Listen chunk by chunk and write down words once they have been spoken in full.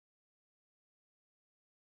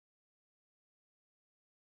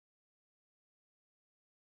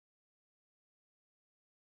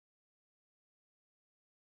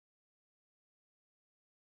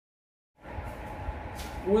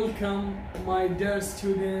Welcome, my dear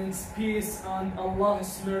students. Peace and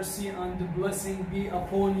Allah's mercy and blessing be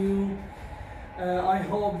upon you. I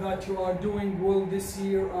hope that you are doing well this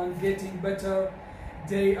year and getting better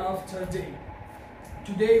day after day.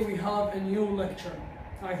 Today we have a new lecture.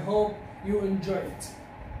 I hope you enjoy it.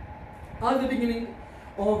 At the beginning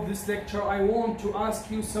of this lecture, I want to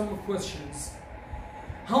ask you some questions.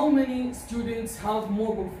 How many students have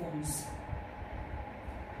mobile phones?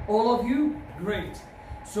 All of you? Great.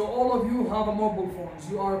 So all of you have a mobile phones.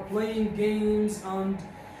 You are playing games and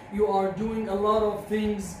you are doing a lot of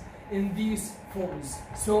things in these phones.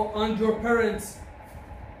 So, and your parents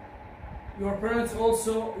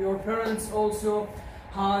also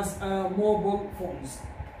has mobile phones.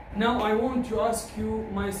 Now I want to ask you,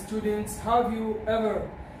 my students, have you ever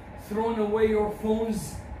thrown away your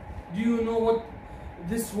phones? Do you know what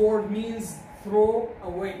this word means? Throw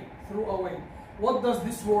away. What does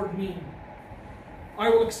this word mean? I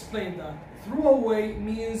will explain that. Throw away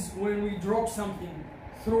means when we drop something,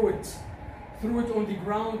 throw it on the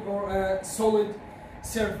ground or a solid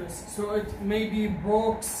surface. So it maybe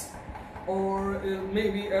breaks, or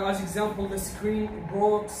maybe as example the screen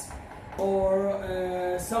breaks,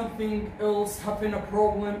 or something else happen, a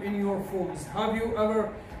problem in your phones. Have you ever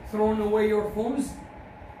thrown away your phones?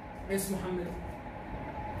 Yes, Muhammad.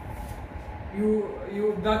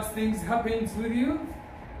 That things happens with you?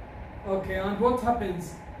 Okay, and what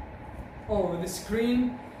happens? Oh, the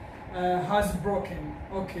screen has broken.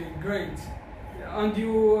 Okay, great. And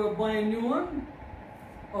you buy a new one?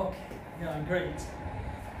 Okay, yeah, great.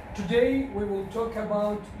 Today we will talk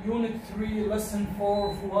about Unit 3, Lesson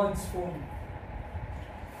 4, Fuad's phone.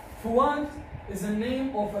 Fuad is a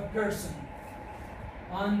name of a person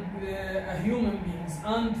and a human being.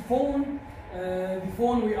 And phone, the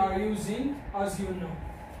phone we are using, as you know.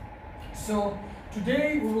 So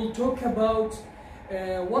today we will talk about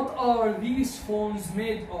what are these phones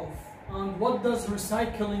made of and what does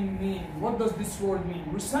recycling mean? What does this word mean?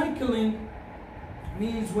 Recycling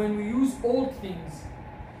means when we use old things,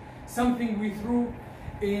 something we threw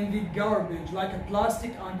in the garbage like a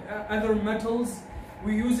plastic and other metals,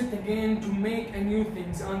 we use it again to make a new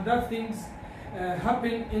things, and that things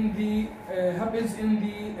happens in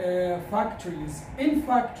the factories. In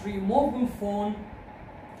factory, mobile phone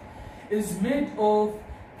is made of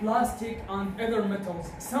plastic and other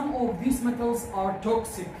metals. Some of these metals are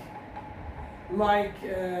toxic, like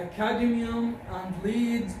cadmium and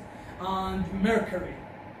lead and mercury.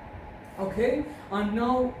 Okay, and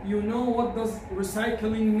now you know what does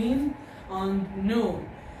recycling mean and know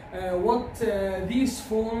what these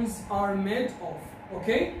phones are made of.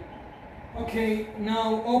 Okay,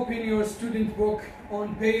 now open your student book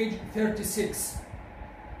on page 36.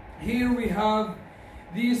 Here we have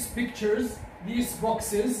these pictures, these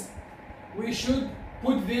boxes. We should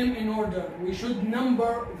put them in order. We should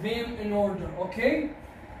number them in order, okay?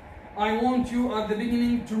 I want you at the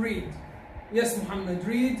beginning to read. Yes, Muhammad,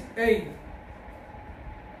 read A.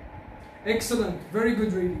 Excellent, very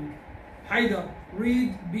good reading. Haida,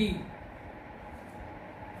 read B.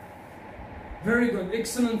 Very good,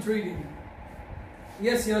 excellent reading.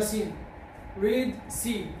 Yes, Yasin, read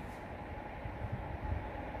C.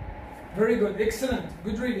 Very good, excellent,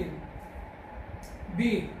 good reading.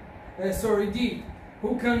 D.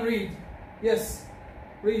 Who can read? Yes,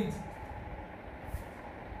 read.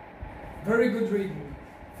 Very good reading.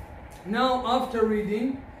 Now, after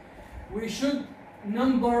reading, we should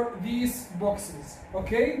number these boxes,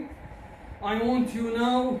 okay? I want you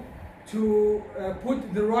now to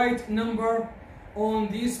put the right number on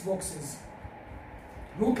these boxes.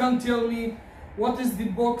 Who can tell me what is the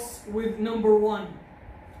box with number 1?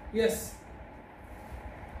 Yes.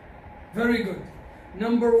 Very good.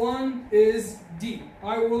 Number 1 is D.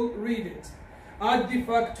 I will read it. At the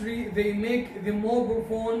factory, they make the mobile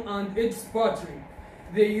phone and its battery.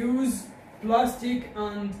 They use plastic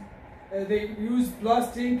and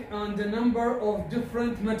a number of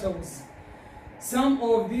different metals. Some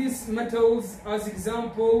of these metals, as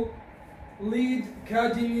example, lead,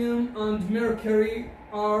 cadmium, and mercury,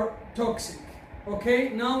 are toxic. Okay,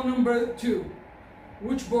 now number 2.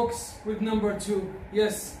 Which box with number 2?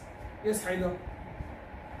 Yes, Haida.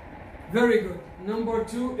 Very good. Number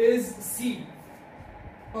 2 is C.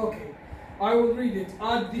 Okay, I will read it.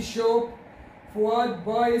 At the shop, Fuad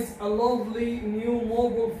buys a lovely new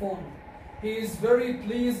mobile phone. He is very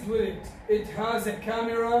pleased with it. It has a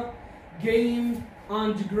camera, game,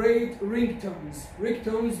 and great ringtones.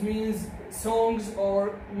 Ringtones means songs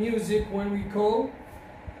or music when we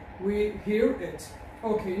hear it.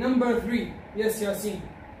 Okay, number 3. Yes, Yasin.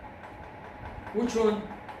 Which one?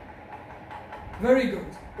 Very good.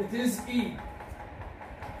 It is E.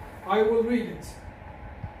 I will read it.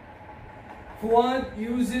 Fuad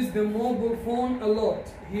uses the mobile phone a lot.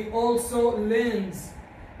 He also lends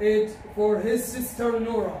it for his sister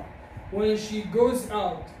Nora. When she goes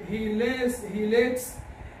out, he lets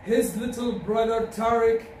his little brother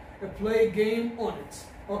Tariq play game on it.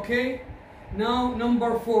 Okay? Now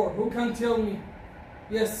number 4. Who can tell me?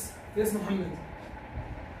 Yes, Muhammad.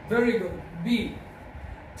 Very good. B.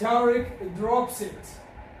 Tariq drops it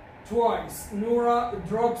twice. Nora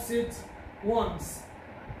drops it once.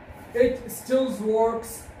 It still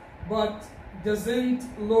works, but doesn't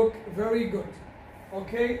look very good.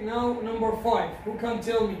 Okay, now number 5. Who can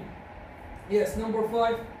tell me? Yes, number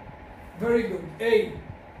 5. Very good. A.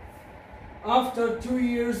 After 2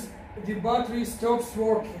 years, the battery stops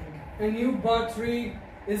working. A new battery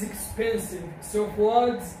is expensive, so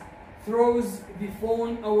Fuad throws the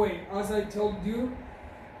phone away. As I told you,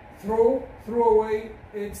 throw away,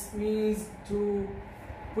 it means to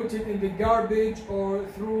put it in the garbage or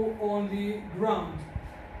throw on the ground.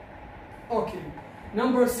 Okay,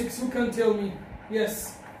 number 6. Who can tell me?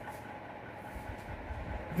 Yes.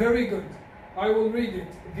 Very good. I will read it.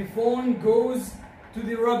 The phone goes to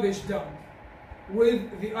the rubbish dump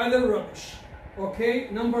with the other rubbish. Okay,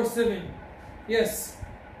 number 7. Yes.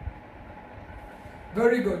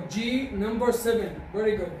 Very good. G, number 7.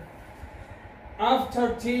 Very good.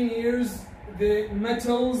 After 10 years, the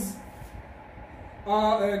metals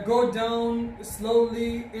go down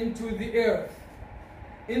slowly into the earth.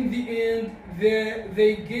 In the end,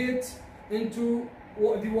 they get into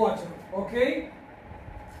the water. Okay?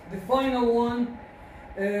 The final one,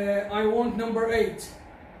 I want number 8.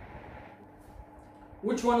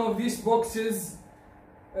 Which one of these boxes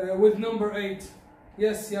with number 8?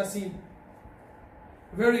 Yes, Yasin.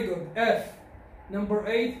 Very good. F. Number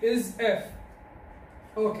 8 is F.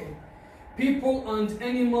 Okay. People and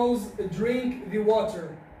animals drink the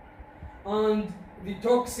water and the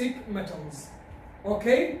toxic metals.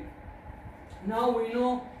 Okay? Now we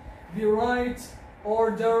know the right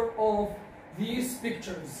order of these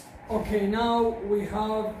pictures. Okay, now we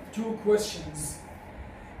have 2 questions.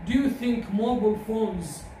 Do you think mobile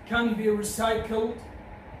phones can be recycled?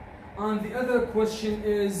 And the other question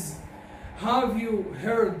is, have you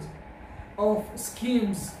heard of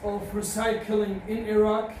schemes of recycling in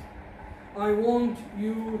Iraq? I want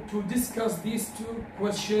you to discuss these 2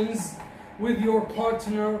 questions with your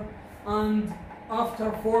partner, and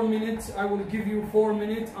after 4 minutes, I will give you 4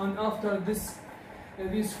 minutes, and after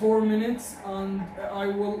these 4 minutes, and I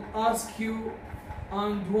will ask you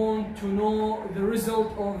and want to know the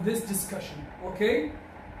result of this discussion. Okay?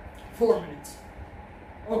 4 minutes.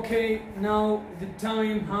 Okay, now the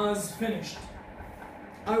time has finished.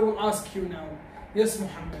 I will ask you now. Yes,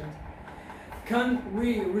 Muhammad. Can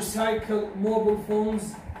we recycle mobile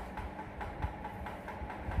phones?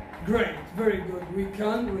 Great, very good. We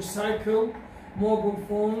can recycle mobile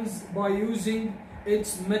phones by using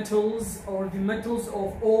its metals or the metals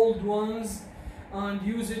of old ones and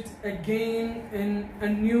use it again in a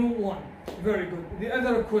new one. Very good. The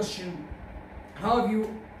other question, have you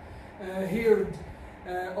heard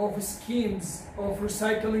of schemes of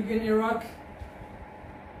recycling in Iraq?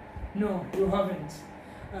 No, you haven't.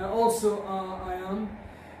 Also, I am,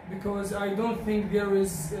 because I don't think there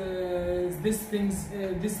is this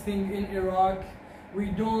thing in Iraq. We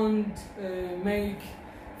don't make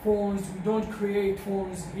phones, we don't create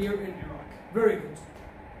phones here in Iraq. Very good.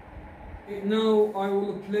 Now I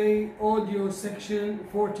will play audio section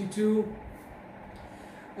 42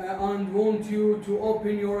 and want you to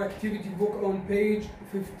open your activity book on page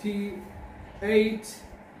 58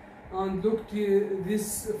 and look to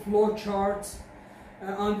this flow chart,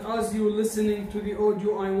 and as you're listening to the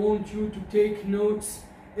audio, I want you to take notes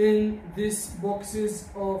in these boxes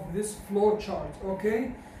of this flow chart.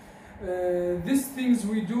 Okay? These things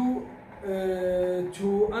we do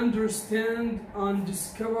to understand and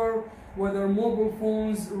discover whether mobile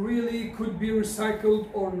phones really could be recycled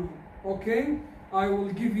or not. Okay? I will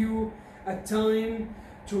give you a time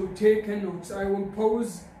to take a note. I will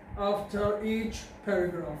pause after each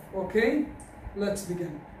paragraph. Okay? Let's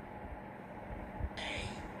begin.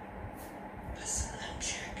 Listen and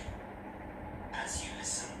check. As you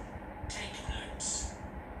listen, take notes.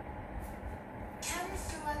 Can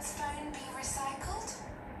Fuad's phone be recycled?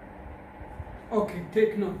 Okay,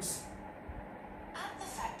 take notes. At the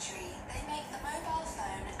factory, they make the mobile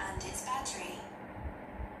phone and its battery.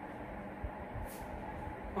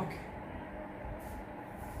 Okay.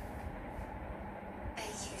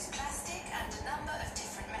 They use plastic and a number of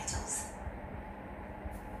different metals.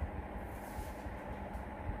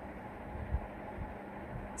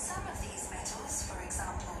 Some of these metals, for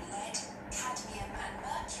example lead, cadmium and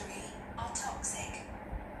mercury,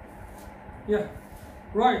 Yeah.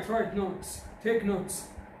 Right. Notes. Take notes.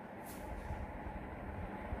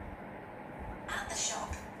 At the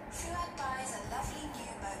shop, Fuad buys a lovely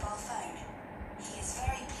new mobile phone. He is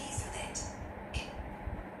very pleased with it. It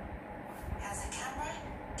has a camera,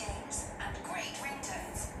 games, and great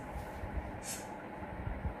ringtones.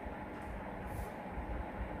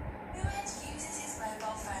 Fuad uses his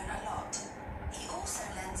mobile phone a lot. He also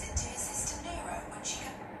lends it to his sister Noura when she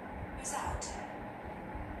goes out.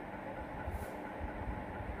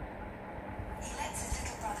 He lets his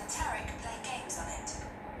little brother Tariq play games on it.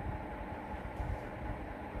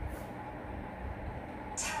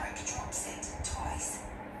 Tariq drops it twice.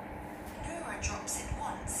 Noura drops it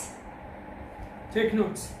once. Take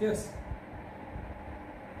notes. Yes.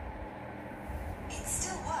 It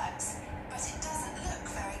still works, but it doesn't look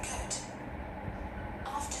very good.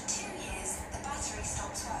 After 2 years, the battery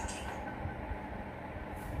stops working.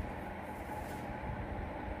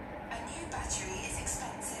 A new battery is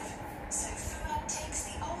expensive, so Fuad takes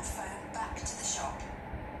the old phone back to the shop.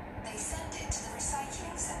 They send it to the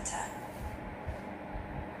recycling centre.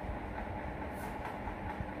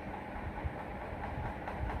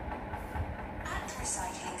 At the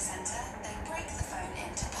recycling centre, they break the phone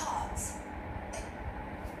into parts. They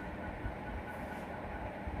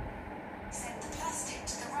send the plastic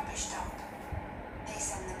to the rubbish dump. They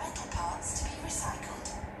send the metal parts to be recycled.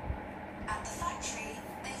 At the factory,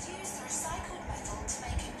 they use the recycled metal to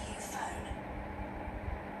make a new phone.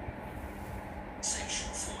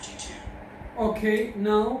 Section 42. Okay,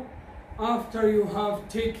 now after you have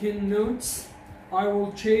taken notes, I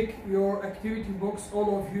will check your activity books,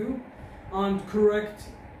 all of you, and correct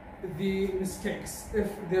the mistakes if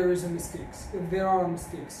there is a mistakes, if there are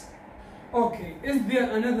mistakes. Okay, is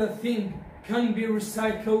there another thing can be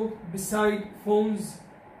recycled beside phones?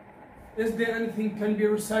 Is there anything can be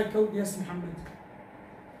recycled? Yes, Muhammad.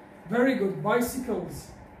 Very good.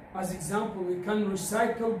 Bicycles, as example, we can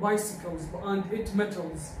recycle bicycles and its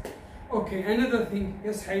metals. Okay, another thing.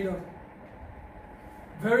 Yes, Haidar.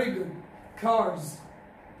 Very good. Cars.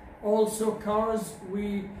 Also cars,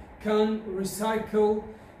 we can recycle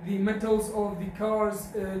the metals of the cars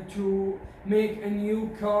to make a new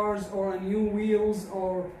cars or a new wheels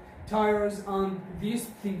or tires and these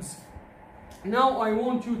things. Now I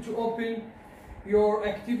want you to open your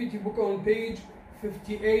activity book on page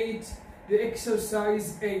 58, the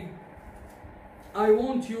exercise A. I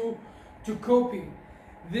want you to copy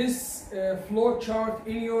this flow chart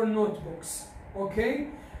in your notebooks, okay?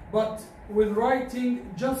 But with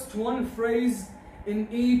writing just one phrase in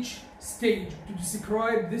each stage to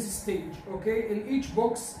describe this stage, okay? In each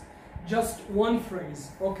box, just one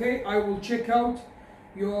phrase, okay? I will check out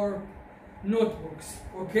your notebooks,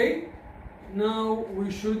 okay? Now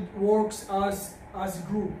we should work as a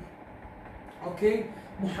group, okay?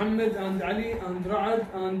 Muhammad and Ali and Ra'ad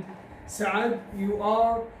and Saad, you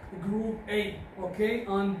are group A, okay?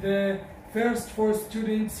 And the first 4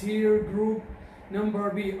 students here, group number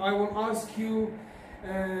B. I will ask you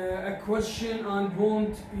a question and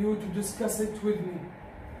want you to discuss it with me.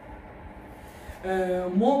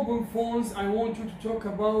 Mobile phones, I want you to talk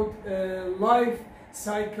about life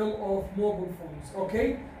cycle of mobile phones,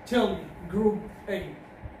 okay? Tell me, group A.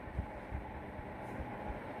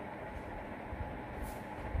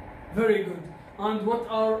 Very good. And what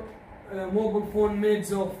are mobile phone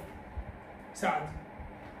made of? Saad.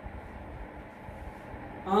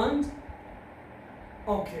 And?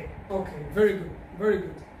 Okay, very good.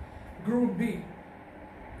 Group B,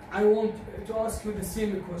 I want to ask you the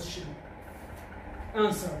same question.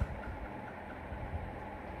 Answer.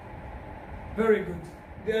 Very good.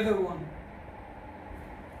 The other one.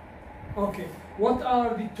 Okay, what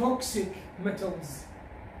are the toxic metals?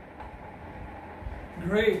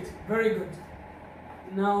 Great, very good.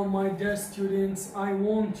 Now, my dear students, I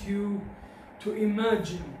want you to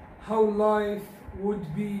imagine how life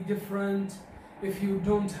would be different if you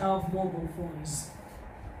don't have mobile phones.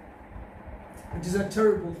 It is a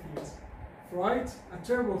terrible thing, right? A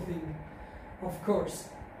terrible thing, of course.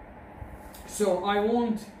 So I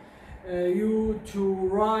want you to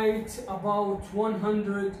write about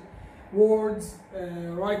 100 words,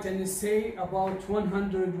 write an essay about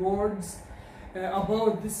 100 words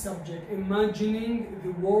about this subject, imagining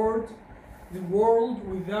the world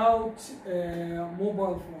without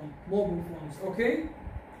mobile phones, okay?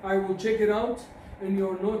 I will check it out in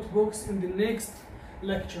your notebooks in the next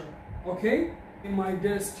lecture, okay? My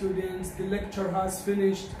dear students, the lecture has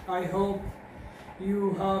finished. I hope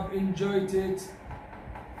you have enjoyed it,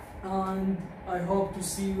 and I hope to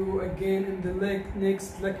see you again in the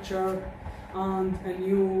next lecture and a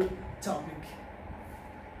new topic.